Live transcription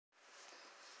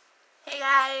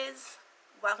guys,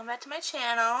 welcome back to my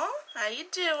channel. How you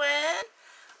doing?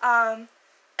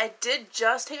 I did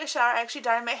just take a shower. I actually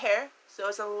dyed my hair, so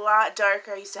it's a lot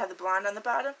darker. I used to have the blonde on the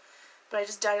bottom, but I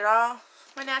just dyed it all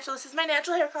my natural. This is my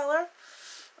natural hair color.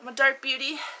 I'm a dark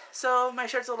beauty, so my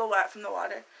shirt's a little wet from the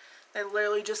water. I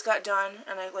literally just got done,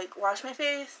 and I washed my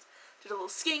face, did a little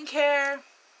skincare.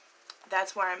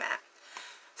 That's where I'm at.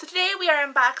 So today we are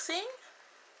unboxing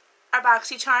our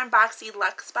Boxycharm Boxy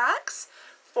Luxe box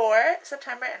for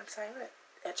September, and I'm sorry, I'm going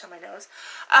to itch on my nose.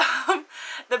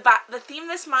 The theme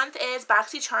this month is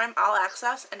Boxycharm All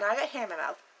Access, and now I got hair in my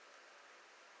mouth.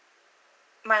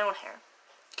 My own hair.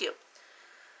 Cute.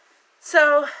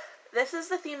 So, this is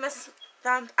the theme this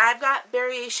month. I've got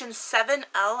variation 7L.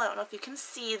 I don't know if you can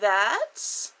see that.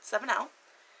 7L.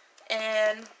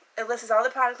 And it lists all the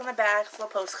products on the back. It's a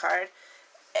little postcard.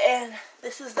 And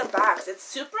this is the box. It's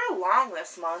super long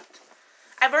this month.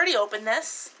 I've already opened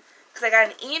this because I got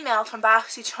an email from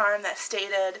Boxycharm that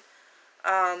stated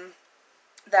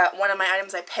that one of my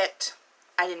items I picked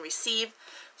I didn't receive.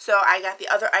 So I got the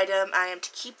other item. I am to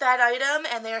keep that item,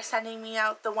 and they are sending me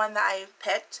out the one that I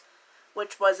picked,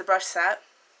 which was a brush set.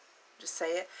 Just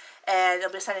say it. And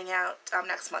they'll be sending it out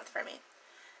next month for me.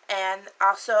 And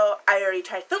also, I already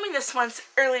tried filming this once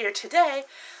earlier today,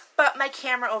 but my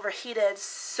camera overheated,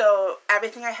 so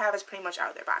everything I have is pretty much out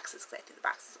of their boxes because I threw the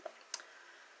boxes away.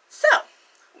 So,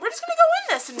 we're just going to go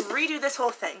in this and redo this whole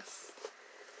thing.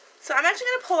 So, I'm actually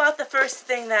going to pull out the first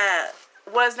thing that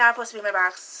was not supposed to be in my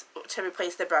box to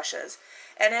replace the brushes.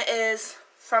 And it is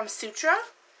from Sutra.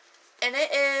 And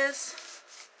it is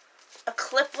a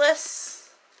clipless.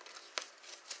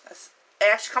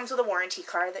 It actually comes with a warranty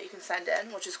card that you can send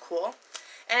in, which is cool.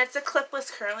 And it's a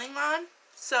clipless curling wand.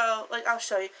 So, I'll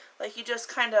show you. You just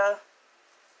kind of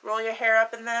roll your hair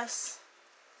up in this,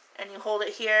 and you hold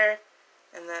it here,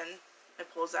 and then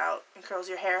it pulls out and curls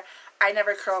your hair. I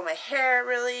never curl my hair,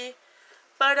 really.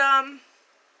 But,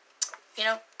 you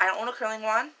know, I don't own a curling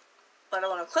wand, let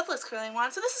alone a clipless curling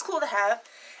wand. So this is cool to have.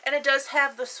 And it does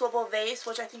have the swivel vase,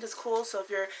 which I think is cool. So if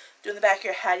you're doing the back of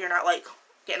your head, you're not,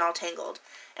 getting all tangled.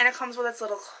 And it comes with its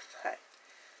little clip.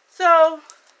 So,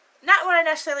 not what I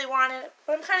necessarily wanted,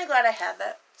 but I'm kind of glad I have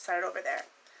that started over there.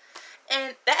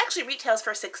 And that actually retails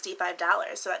for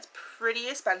 $65, so that's pretty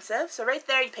expensive. So right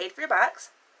there, you paid for your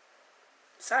box.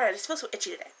 Sorry, I just feel so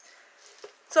itchy today.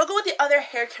 So I'll go with the other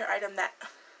hair care item that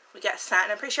we got sent,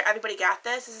 and I'm pretty sure everybody got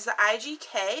this. This is the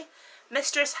IGK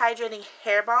Mistress Hydrating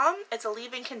Hair Balm. It's a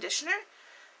leave-in conditioner,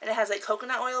 and it has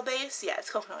coconut oil base. Yeah,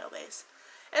 it's coconut oil base.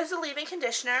 And it's a leave-in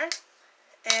conditioner,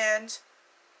 and it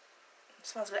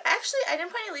smells good. Actually, I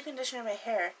didn't put any leave-in conditioner in my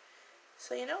hair,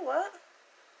 so you know what?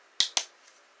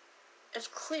 It's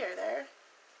clear there,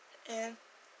 and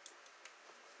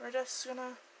we're just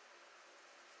gonna,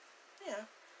 yeah,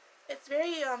 it's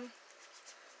very,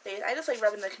 base. I just like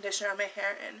rubbing the conditioner on my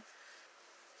hair and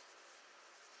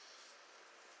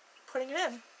putting it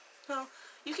in. So,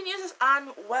 you can use this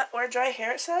on wet or dry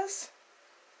hair, it says.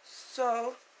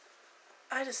 So,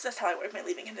 that's how I work my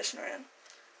leave-in conditioner in.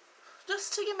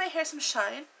 Just to give my hair some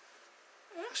shine.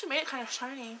 I actually made it kind of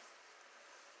shiny,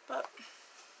 but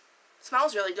it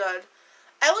smells really good.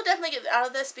 I will definitely get out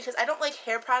of this because I don't like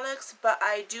hair products, but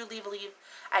I do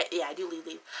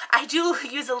I do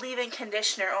use a leave-in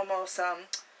conditioner almost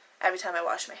every time I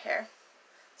wash my hair.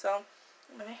 So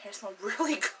my hair smells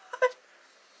really good.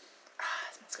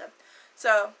 It smells good.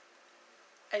 So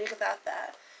I did get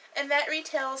that. And that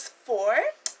retails for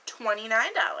 $29.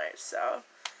 So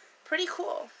pretty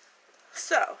cool.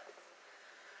 So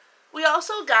we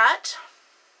also got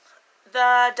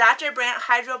the Dr. Brandt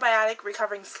Hydrobiotic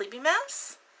Recovering Sleeping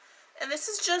Mask. And this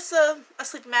is just a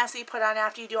sleeping mask that you put on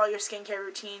after you do all your skincare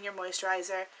routine, your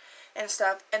moisturizer, and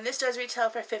stuff. And this does retail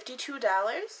for $52.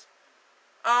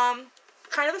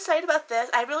 Kind of excited about this.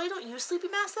 I really don't use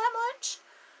sleeping masks that much.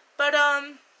 But,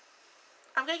 I'm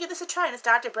going to give this a try. And it's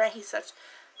Dr. Brandt.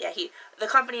 The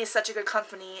company is such a good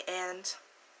company. And,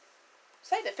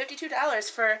 excited. $52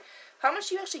 for how much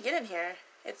do you actually get in here?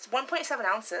 It's 1.7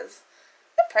 ounces.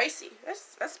 That's pricey.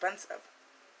 That's expensive.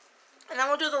 And then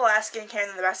we'll do the last skincare, and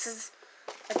then the rest is,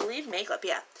 I believe, makeup.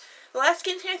 Yeah. The last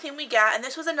skincare thing we got, and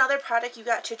this was another product you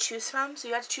got to choose from. So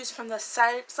you got to choose from the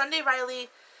Sunday Riley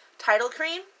Tidal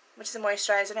Cream, which is a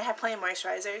moisturizer, and I have plenty of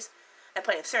moisturizers. I have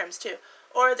plenty of serums, too.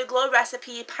 Or the Glow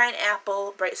Recipe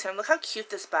Pineapple Bright Serum. Look how cute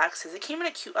this box is. It came in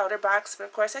a cute outer box, but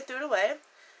of course I threw it away.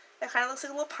 It kind of looks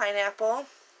like a little pineapple.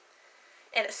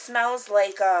 And it smells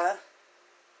like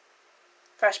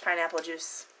fresh pineapple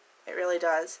juice. It really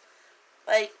does.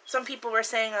 Some people were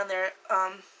saying on their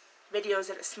videos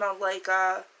that it smelled like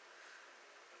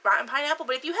rotten pineapple,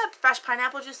 but if you have fresh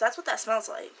pineapple juice, that's what that smells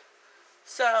like.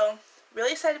 So,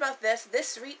 Really excited about this.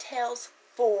 This retails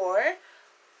for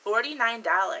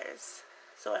 $49.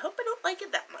 So I hope I don't like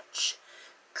it that much,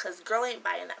 because girl ain't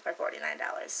buying that for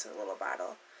 $49, a little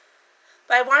bottle.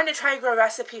 But I wanted to try Grow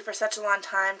Recipe for such a long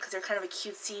time because they're kind of a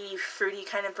cutesy, fruity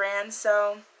kind of brand,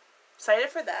 so excited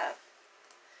for that.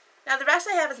 Now the rest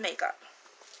I have is makeup.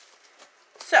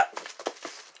 So,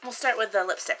 we'll start with the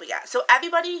lipstick we got. So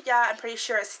everybody got, I'm pretty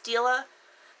sure, a Stila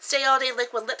Stay All Day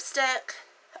Liquid Lipstick.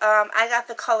 I got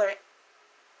the color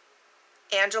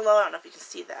Angelo. I don't know if you can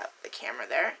see that, the camera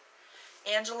there.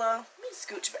 Angelo. Let me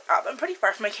scooch up. I'm pretty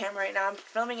far from my camera right now. I'm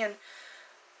filming in,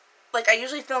 like, I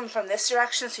usually film from this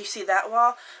direction, so you see that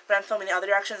wall, but I'm filming the other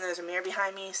direction, and there's a mirror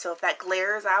behind me, so if that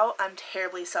glares out, I'm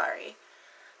terribly sorry.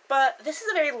 But this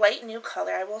is a very light new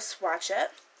color. I will swatch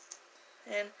it.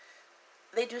 And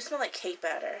they do smell like cake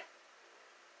batter.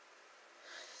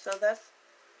 So that's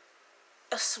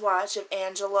a swatch of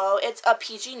Angelo. It's a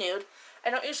peachy nude.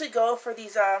 I don't usually go for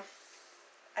these, I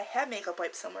have makeup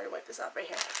wipes somewhere to wipe this off right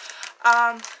here.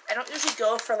 I don't usually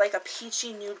go for like a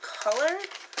peachy nude color,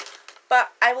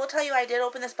 but I will tell you I did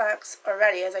open this box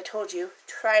already, as I told you,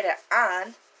 tried it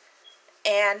on,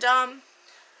 and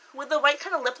with the white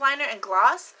kind of lip liner and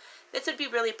gloss, this would be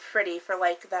really pretty for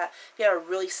like that, if you have a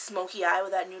really smoky eye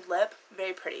with that nude lip,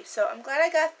 very pretty. So I'm glad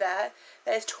I got that.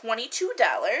 That is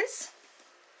 $22.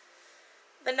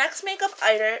 The next makeup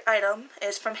item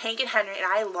is from Hank and Henry, and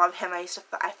I love him. I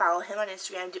follow him on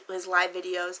Instagram, do his live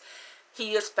videos.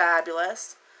 He is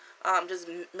fabulous. Just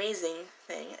amazing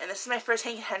thing. And this is my first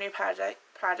Hank and Henry project,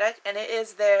 and it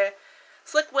is their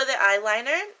Slick With It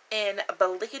eyeliner in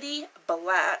Blickety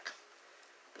Black.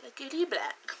 Blickety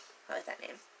Black. I like that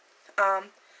name.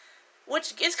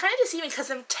 Which is kind of deceiving because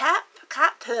the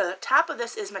top of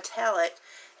this is metallic,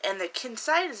 and the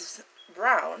inside is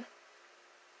brown.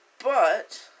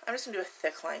 But I'm just gonna do a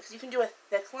thick line, because you can do a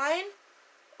thick line,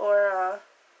 or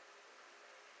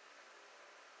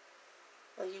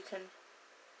well, you can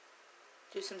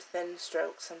do some thin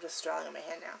strokes. I'm just drawing on my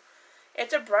hand now.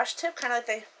 It's a brush tip, kind of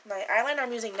like my eyeliner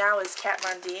I'm using now is Kat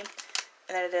Von D, and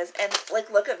then it is. And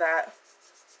like, look at that.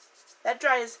 That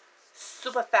dries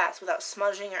super fast without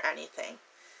smudging or anything.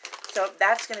 So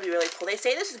that's gonna be really cool. They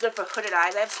say this is good for hooded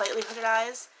eyes. I have slightly hooded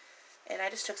eyes, and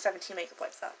I just took 17 makeup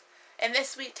wipes off. And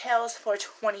this retails for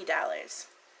 $20.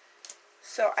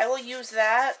 So I will use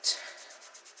that.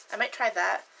 I might try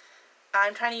that.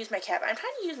 I'm trying to use my cap. I'm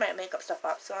trying to use my makeup stuff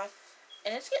up, so,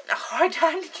 and it's getting a hard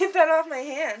time to get that off my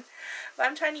hand. But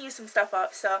I'm trying to use some stuff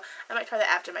up, so I might try that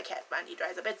after my Kat Von D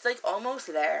dries up. It's like almost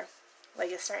there.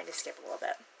 Like, it's starting to skip a little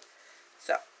bit.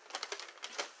 So,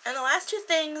 and the last two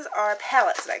things are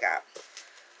palettes that I got.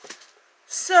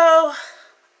 So,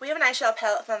 we have an eyeshadow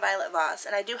palette from Violet Voss,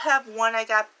 and I do have one I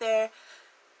got there,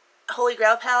 Holy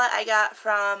Grail palette I got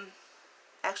from,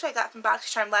 actually I got from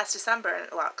Boxycharm last December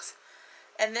in Luxe.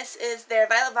 And this is their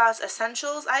Violet Voss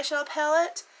Essentials eyeshadow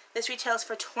palette. This retails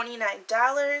for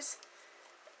 $29,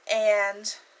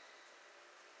 and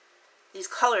these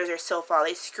colors are so fall.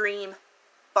 They scream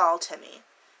fall to me.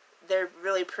 They're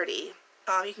really pretty.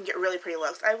 You can get really pretty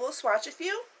looks. I will swatch a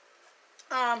few.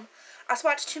 I'll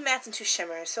swatch 2 mattes and 2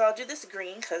 shimmers. So I'll do this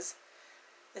green because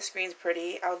this green's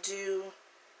pretty. I'll do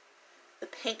the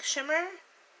pink shimmer.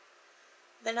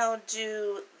 Then I'll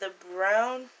do the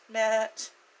brown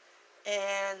matte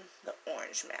and the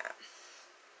orange matte.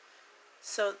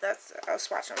 So that's, I'll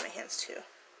swatch on my hands too.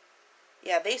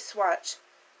 Yeah, they swatch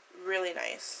really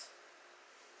nice.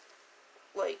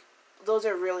 Like, those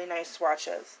are really nice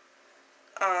swatches.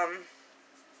 I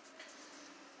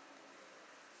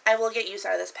will get use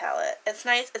out of this palette. It's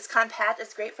nice, it's compact,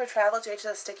 it's great for travel, it's great to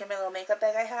just stick in my little makeup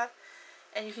bag I have.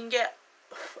 And you can get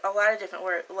a lot of different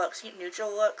looks. You can get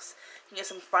neutral looks, you can get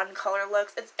some fun color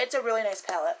looks. It's a really nice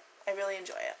palette. I really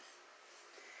enjoy it.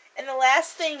 And the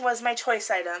last thing was my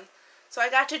choice item. So I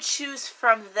got to choose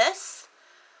from this,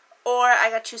 or I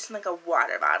got to choose from like a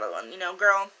water bottle. And you know,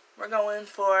 girl, we're going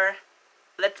for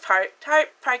the Tarte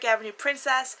Park Avenue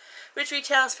Princess, which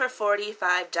retails for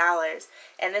 $45.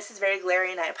 And this is very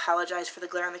glary, and I apologize for the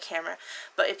glare on the camera.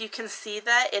 But if you can see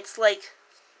that, it's like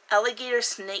alligator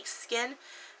snake skin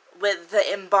with the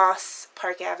emboss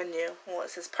Park Avenue. Well,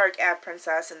 it says Park Ave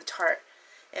Princess and the Tarte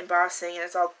embossing, and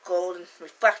it's all gold and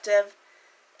reflective.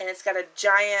 And it's got a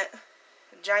giant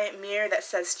mirror that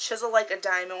says chisel like a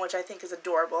diamond, which I think is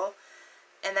adorable.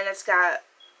 And then it's got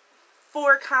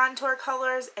 4 contour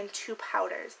colors and 2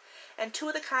 powders. And 2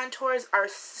 of the contours are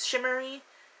shimmery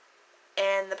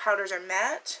and the powders are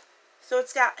matte. So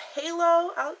it's got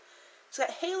Halo. It's got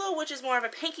Halo, which is more of a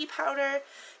pinky powder.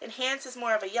 Enhance is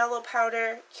more of a yellow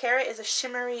powder. Carrot is a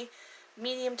shimmery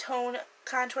medium tone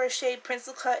contour shade.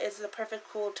 Pencil Cut is the perfect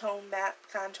cool tone matte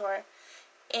contour.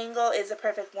 Angle is the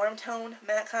perfect warm tone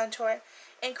matte contour.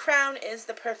 And Crown is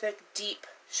the perfect deep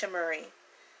shimmery.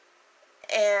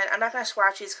 And I'm not going to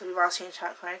swatch these because we've all seen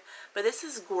Chalk Line. But this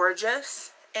is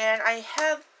gorgeous. And I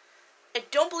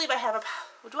don't believe I have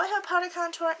do I have a powder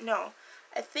contour? No.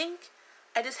 I think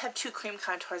I just have 2 cream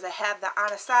contours. I have the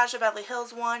Anastasia Beverly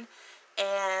Hills one,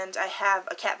 and I have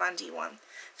a Kat Von D one.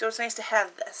 So it's nice to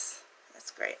have this.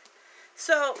 That's great.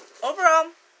 So,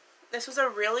 overall, this was a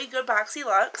really good Boxy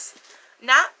Luxe.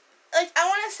 Not, like, I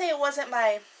want to say it wasn't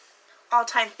my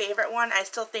all-time favorite one. I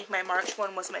still think my March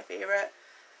one was my favorite.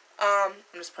 I'm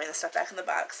just putting the stuff back in the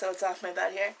box, so it's off my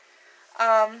bed here.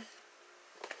 I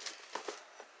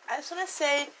just want to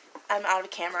say I'm out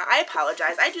of camera. I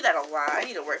apologize. I do that a lot. I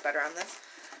need to work better on this.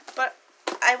 But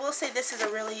I will say this is a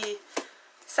really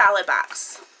solid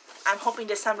box. I'm hoping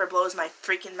December blows my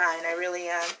freaking mind. I really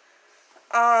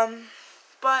am.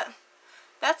 But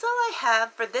that's all I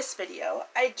have for this video.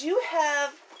 I do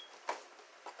have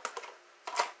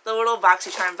the little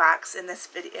Boxycharm box in this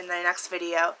video, in the next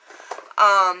video,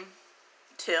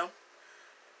 too.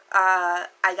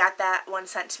 I got that one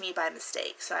sent to me by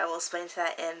mistake, so I will explain to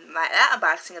that in that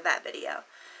unboxing of that video.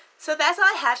 So that's all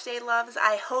I have today, loves.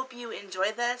 I hope you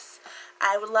enjoyed this.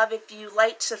 I would love if you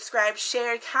liked, subscribe,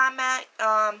 share, comment,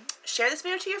 share this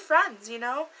video to your friends, you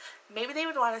know. Maybe they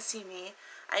would want to see me.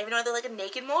 I even know they're like a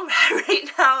naked mole rat right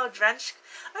now, a drenched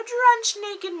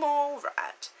naked mole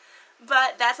rat.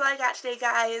 But that's all I got today,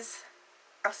 guys.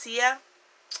 I'll see ya.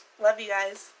 Love you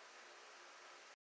guys.